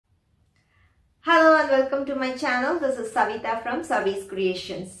Hello and welcome to my channel. This is Savita from Savi's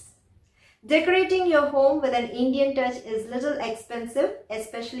Creations. Decorating your home with an Indian touch is little expensive,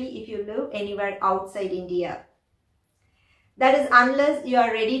 especially if you live anywhere outside India. That is unless you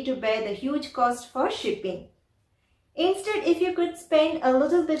are ready to bear the huge cost for shipping. Instead, if you could spend a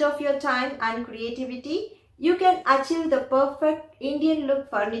little bit of your time and creativity, you can achieve the perfect Indian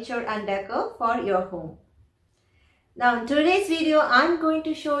look furniture and decor for your home. Now in today's video, I'm going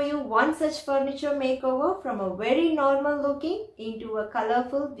to show you one such furniture makeover from a very normal looking into a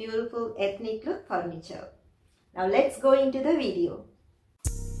colorful, beautiful ethnic look furniture. Now let's go into the video.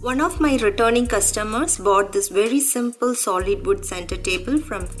 One of my returning customers bought this very simple solid wood center table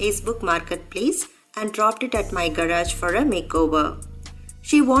from Facebook Marketplace and dropped it at my garage for a makeover.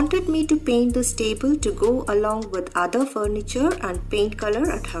 She wanted me to paint this table to go along with other furniture and paint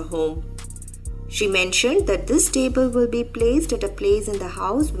color at her home. She mentioned that this table will be placed at a place in the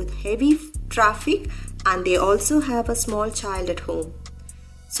house with heavy traffic and they also have a small child at home.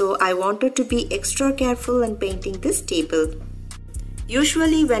 So I wanted to be extra careful in painting this table.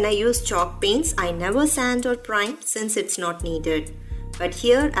 Usually when I use chalk paints, I never sand or prime since it's not needed. But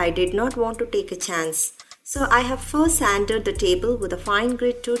here I did not want to take a chance. So I have first sanded the table with a fine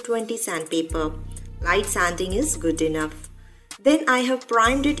grit 220 sandpaper. Light sanding is good enough. Then I have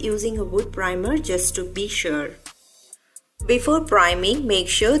primed it using a wood primer just to be sure. Before priming, make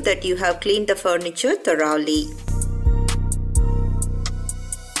sure that you have cleaned the furniture thoroughly.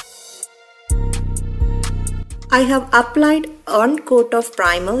 I have applied one coat of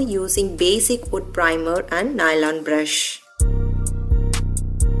primer using basic wood primer and nylon brush.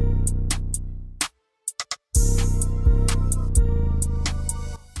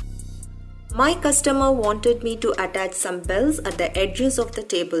 My customer wanted me to attach some bells at the edges of the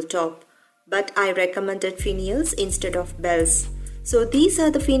tabletop, but I recommended finials instead of bells. So these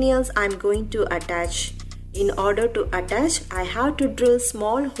are the finials I'm going to attach. In order to attach, I have to drill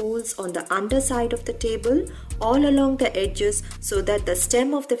small holes on the underside of the table all along the edges so that the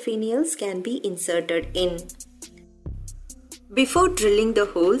stem of the finials can be inserted in. Before drilling the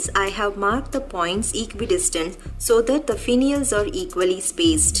holes, I have marked the points equidistant so that the finials are equally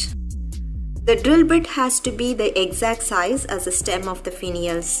spaced. The drill bit has to be the exact size as the stem of the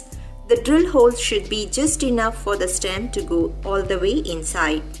finials. The drill holes should be just enough for the stem to go all the way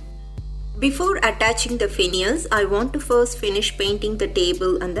inside. Before attaching the finials, I want to first finish painting the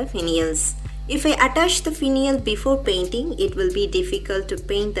table and the finials. If I attach the finial before painting, it will be difficult to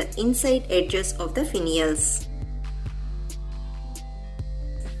paint the inside edges of the finials.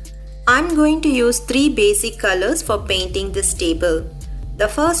 I'm going to use three basic colors for painting this table. The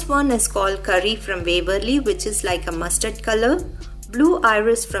first one is called Curry from Waverly, which is like a mustard color, Blue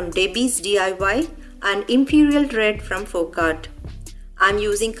Iris from Debbie's DIY and Imperial Red from Folk Art. I'm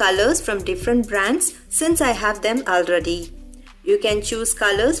using colors from different brands since I have them already. You can choose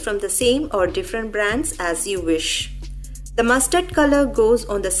colors from the same or different brands as you wish. The mustard color goes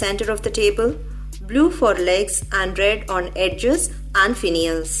on the center of the table, blue for legs and red on edges and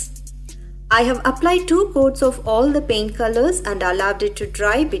finials. I have applied 2 coats of all the paint colors and allowed it to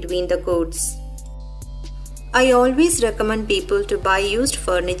dry between the coats. I always recommend people to buy used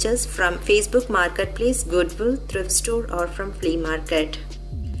furniture from Facebook Marketplace, Goodwill, thrift store or from flea market.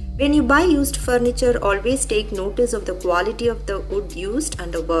 When you buy used furniture, always take notice of the quality of the wood used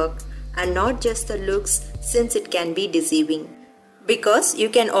and the work and not just the looks since it can be deceiving. Because you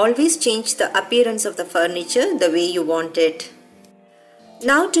can always change the appearance of the furniture the way you want it.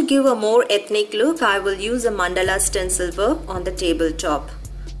 Now to give a more ethnic look, I will use a mandala stencil work on the tabletop.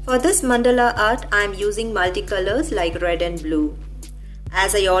 For this mandala art, I am using multicolors like red and blue.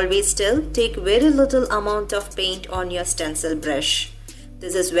 As I always tell, take very little amount of paint on your stencil brush.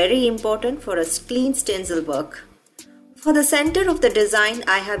 This is very important for a clean stencil work. For the center of the design,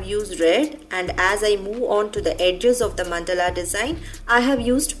 I have used red, and as I move on to the edges of the mandala design, I have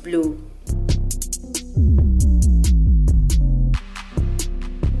used blue.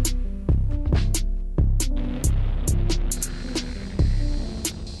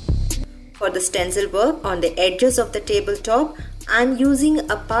 For the stencil work on the edges of the tabletop, I am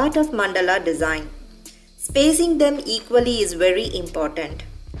using a part of mandala design. Spacing them equally is very important.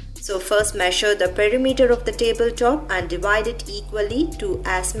 So first measure the perimeter of the tabletop and divide it equally to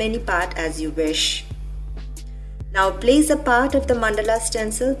as many parts as you wish. Now place a part of the mandala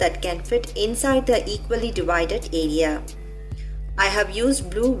stencil that can fit inside the equally divided area. I have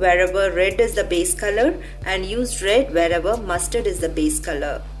used blue wherever red is the base color and used red wherever mustard is the base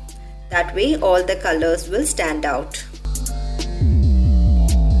color. That way all the colors will stand out.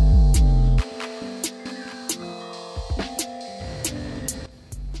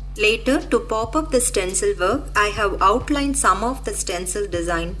 Later, to pop up the stencil work, I have outlined some of the stencil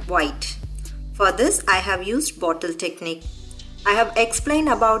design white. For this, I have used bottle technique. I have explained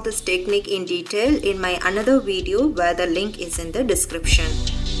about this technique in detail in my another video where the link is in the description.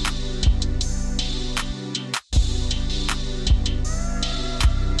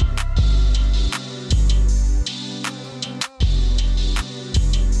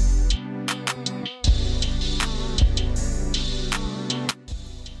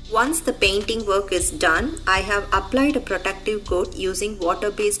 Once the painting work is done, I have applied a protective coat using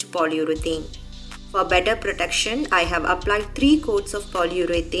water-based polyurethane. For better protection, I have applied 3 coats of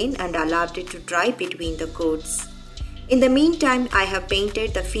polyurethane and allowed it to dry between the coats. In the meantime, I have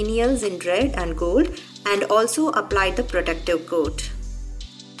painted the finials in red and gold and also applied the protective coat.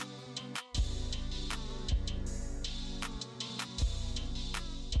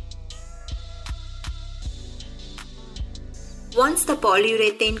 Once the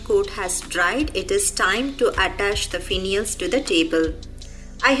polyurethane coat has dried, it is time to attach the finials to the table.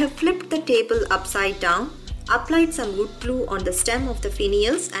 I have flipped the table upside down, applied some wood glue on the stem of the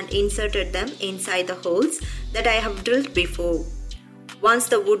finials and inserted them inside the holes that I have drilled before. Once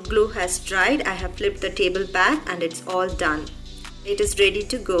the wood glue has dried, I have flipped the table back and it's all done. It is ready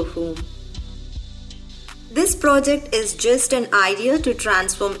to go home. This project is just an idea to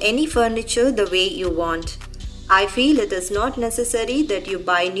transform any furniture the way you want. I feel it is not necessary that you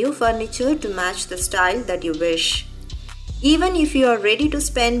buy new furniture to match the style that you wish. Even if you are ready to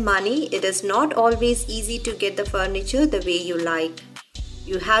spend money, it is not always easy to get the furniture the way you like.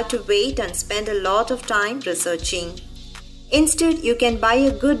 You have to wait and spend a lot of time researching. Instead, you can buy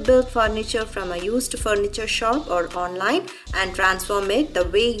a good built furniture from a used furniture shop or online and transform it the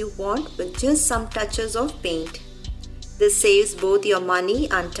way you want with just some touches of paint. This saves both your money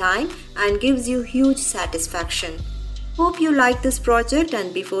and time and gives you huge satisfaction. Hope you like this project,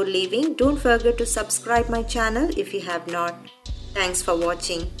 and before leaving, don't forget to subscribe my channel if you have not. Thanks for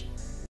watching.